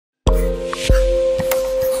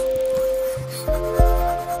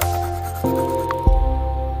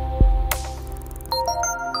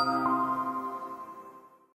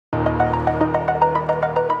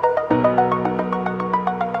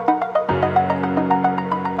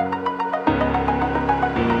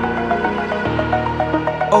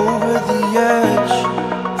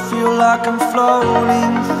like I'm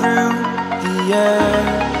floating through the air.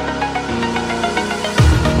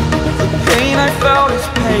 The pain I felt is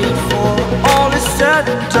paid for, all is said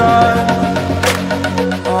and done.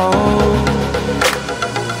 Oh,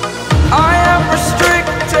 I am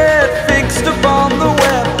restricted, fixed upon the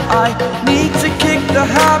web. I need to kick the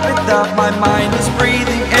habit that my mind is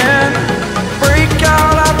breathing in. Break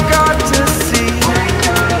out, I've got to see.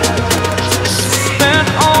 Spent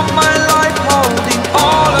all my life holding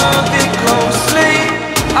all of it closely.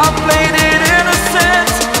 I played it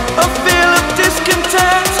innocent, a feel of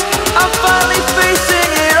discontent. I'm finally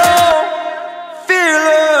facing it all,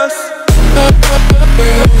 fearless.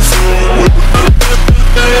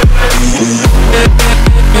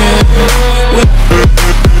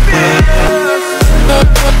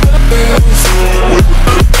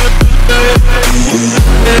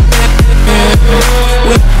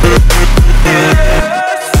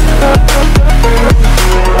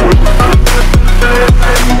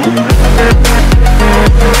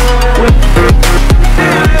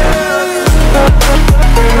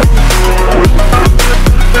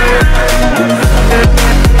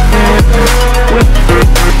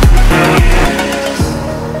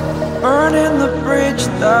 Burning the bridge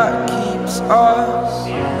that keeps us.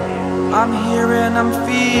 I'm here and I'm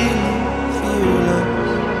feeling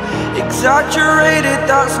fearless. Exaggerated,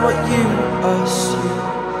 that's what you assume.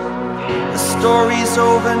 The story's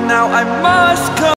over now, I must come.